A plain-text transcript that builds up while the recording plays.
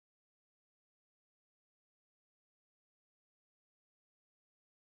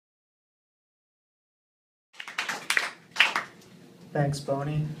Thanks,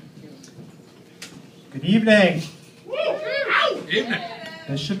 Boney. Good evening. Good evening.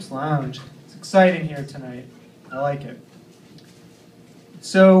 Bishop's Lounge. It's exciting here tonight. I like it.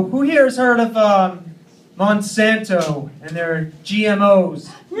 So, who here has heard of Monsanto and their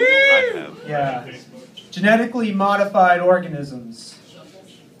GMOs? I have. Yeah. Genetically modified organisms.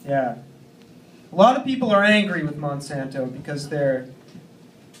 Yeah. A lot of people are angry with Monsanto because they're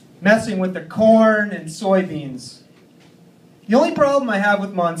messing with the corn and soybeans. The only problem I have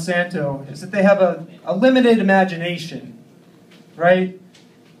with Monsanto is that they have a limited imagination, right?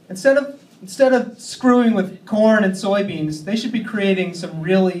 Instead of screwing with corn and soybeans, they should be creating some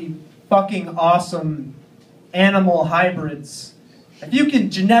really fucking awesome animal hybrids. If you can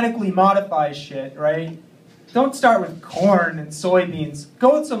genetically modify shit, right? Don't start with corn and soybeans.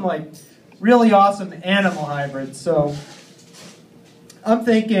 Go with some like really awesome animal hybrids. So I'm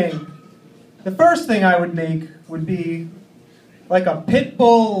thinking the first thing I would make would be like a pit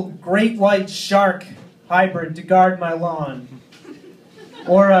bull great white shark hybrid to guard my lawn.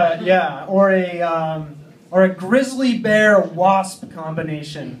 Or a grizzly bear wasp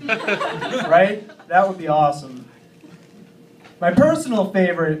combination. Right? That would be awesome. My personal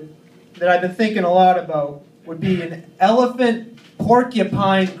favorite that I've been thinking a lot about would be an elephant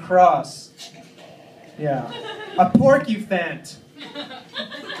porcupine cross. Yeah. A porcufant.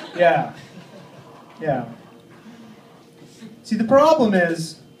 Yeah. Yeah. See, the problem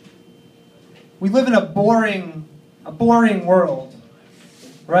is we live in a boring world,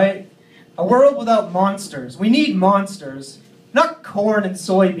 right? A world without monsters. We need monsters, not corn and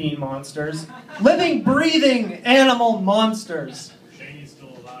soybean monsters. Living, breathing animal monsters. Shane's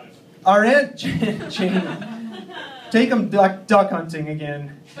still alive. Our aunt Janie, take him duck hunting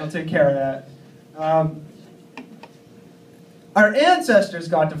again. I'll take care of that. Our ancestors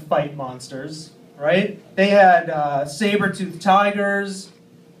got to fight monsters, right? They had saber-toothed tigers,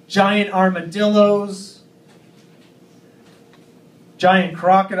 giant armadillos, giant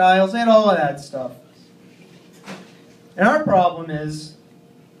crocodiles, they had all of that stuff. And our problem is,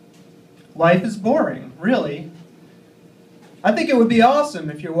 life is boring, really. I think it would be awesome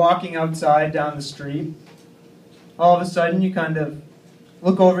if you're walking outside down the street. All of a sudden you kind of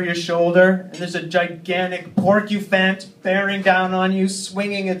look over your shoulder and there's a gigantic porcufant bearing down on you,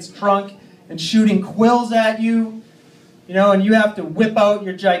 swinging its trunk and shooting quills at you. You know, and you have to whip out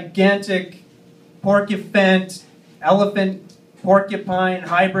your gigantic porcufant, elephant, porcupine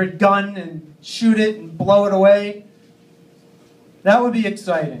hybrid gun and shoot it and blow it away. That would be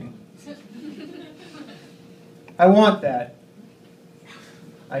exciting. I want that.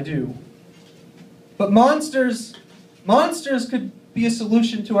 I do. But monsters could be a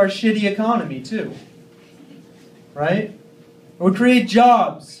solution to our shitty economy too. Right? It would create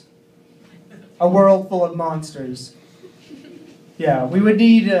jobs. A world full of monsters. Yeah, we would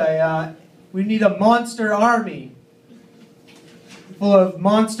need a monster army full of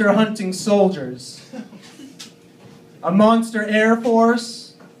monster hunting soldiers. A monster air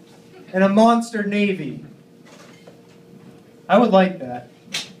force and a monster navy. I would like that.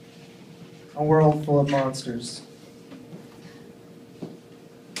 A world full of monsters.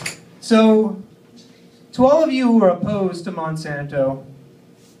 So, to all of you who are opposed to Monsanto,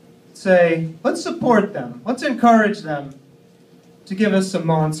 say, let's support them. Let's encourage them to give us some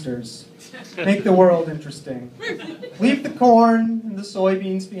monsters. Make the world interesting. Leave the corn and the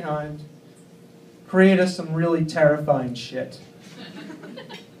soybeans behind. Create us some really terrifying shit.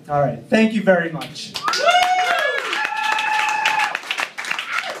 All right, thank you very much.